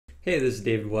Hey, this is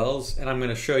David Wells, and I'm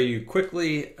going to show you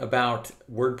quickly about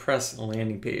WordPress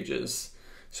landing pages.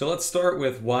 So let's start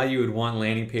with why you would want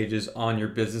landing pages on your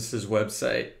business's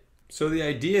website. So the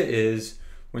idea is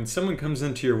when someone comes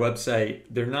into your website,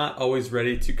 they're not always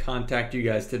ready to contact you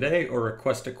guys today or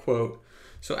request a quote.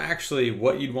 So actually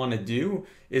what you'd want to do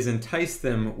is entice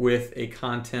them with a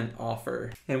content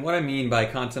offer. And what I mean by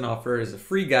content offer is a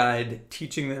free guide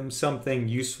teaching them something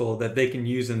useful that they can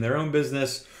use in their own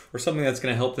business or something that's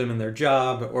going to help them in their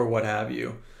job or what have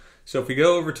you. So if we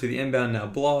go over to the Inbound Now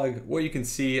blog, what you can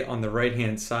see on the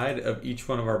right-hand side of each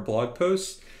one of our blog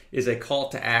posts is a call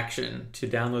to action to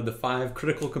download the 5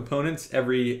 critical components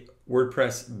every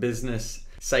WordPress business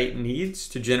site needs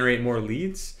to generate more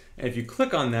leads. And if you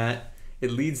click on that,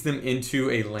 it leads them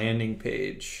into a landing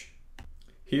page.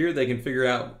 Here they can figure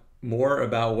out more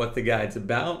about what the guide's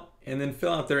about and then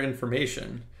fill out their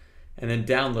information and then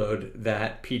download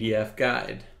that PDF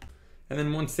guide. And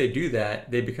then once they do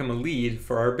that, they become a lead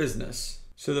for our business.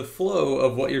 So the flow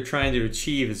of what you're trying to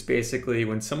achieve is basically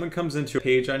when someone comes into a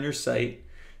page on your site,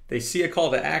 they see a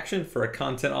call to action for a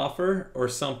content offer or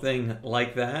something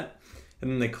like that,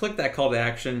 and then they click that call to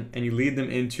action and you lead them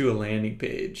into a landing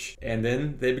page, and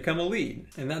then they become a lead.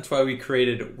 And that's why we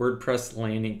created WordPress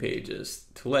landing pages,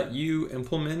 to let you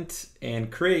implement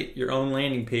and create your own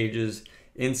landing pages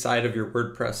inside of your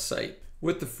WordPress site.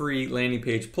 With the free landing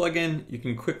page plugin, you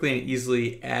can quickly and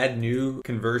easily add new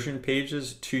conversion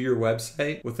pages to your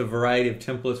website with a variety of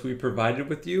templates we provided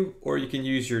with you, or you can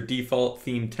use your default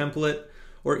theme template,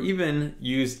 or even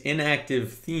use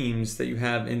inactive themes that you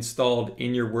have installed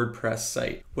in your WordPress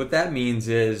site. What that means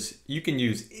is you can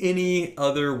use any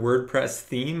other WordPress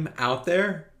theme out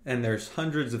there, and there's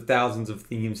hundreds of thousands of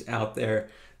themes out there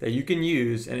that you can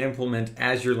use and implement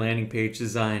as your landing page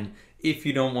design if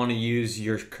you don't want to use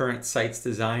your current site's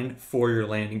design for your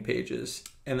landing pages.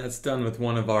 And that's done with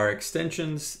one of our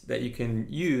extensions that you can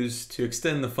use to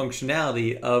extend the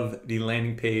functionality of the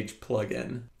landing page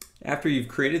plugin. After you've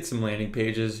created some landing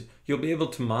pages, you'll be able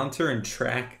to monitor and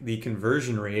track the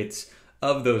conversion rates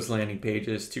of those landing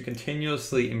pages to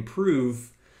continuously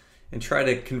improve and try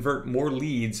to convert more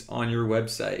leads on your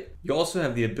website. You also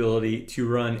have the ability to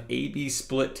run A/B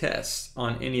split tests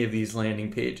on any of these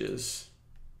landing pages.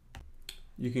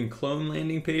 You can clone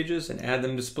landing pages and add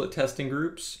them to split testing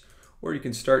groups, or you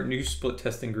can start new split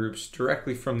testing groups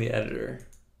directly from the editor.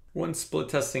 Once split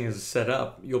testing is set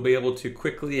up, you'll be able to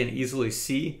quickly and easily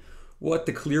see what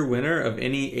the clear winner of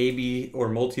any A/B or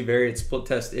multivariate split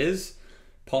test is,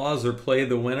 pause or play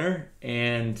the winner,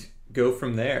 and go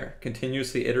from there.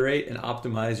 Continuously iterate and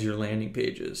optimize your landing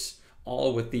pages,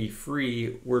 all with the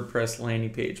free WordPress landing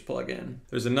page plugin.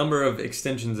 There's a number of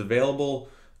extensions available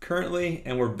currently,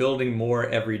 and we're building more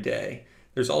every day.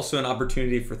 There's also an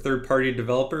opportunity for third-party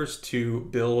developers to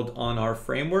build on our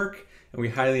framework, and we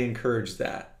highly encourage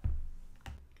that.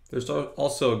 There's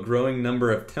also a growing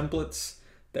number of templates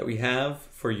that we have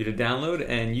for you to download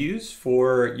and use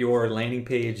for your landing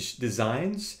page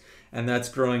designs, and that's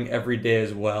growing every day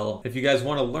as well. If you guys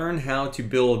want to learn how to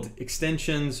build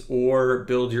extensions or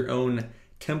build your own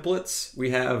templates, we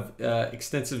have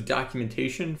extensive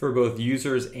documentation for both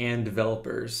users and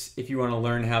developers. If you want to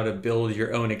learn how to build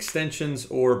your own extensions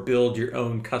or build your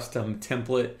own custom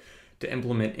template to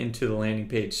implement into the landing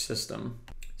page system.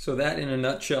 So that in a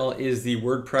nutshell is the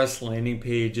WordPress landing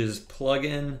pages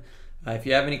plugin. If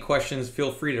you have any questions,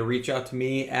 feel free to reach out to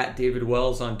me at David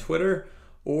Wells on Twitter,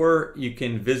 or you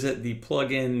can visit the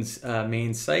plugin's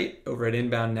main site over at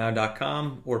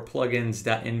inboundnow.com or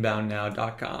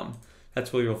plugins.inboundnow.com.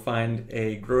 That's where you'll find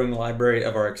a growing library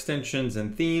of our extensions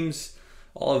and themes,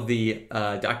 all of the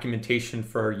documentation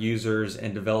for our users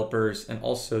and developers, and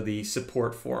also the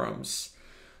support forums.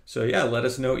 So yeah, let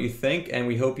us know what you think, and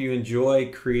we hope you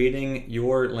enjoy creating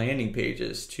your landing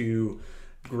pages to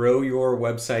grow your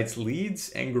website's leads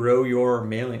and grow your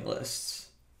mailing lists.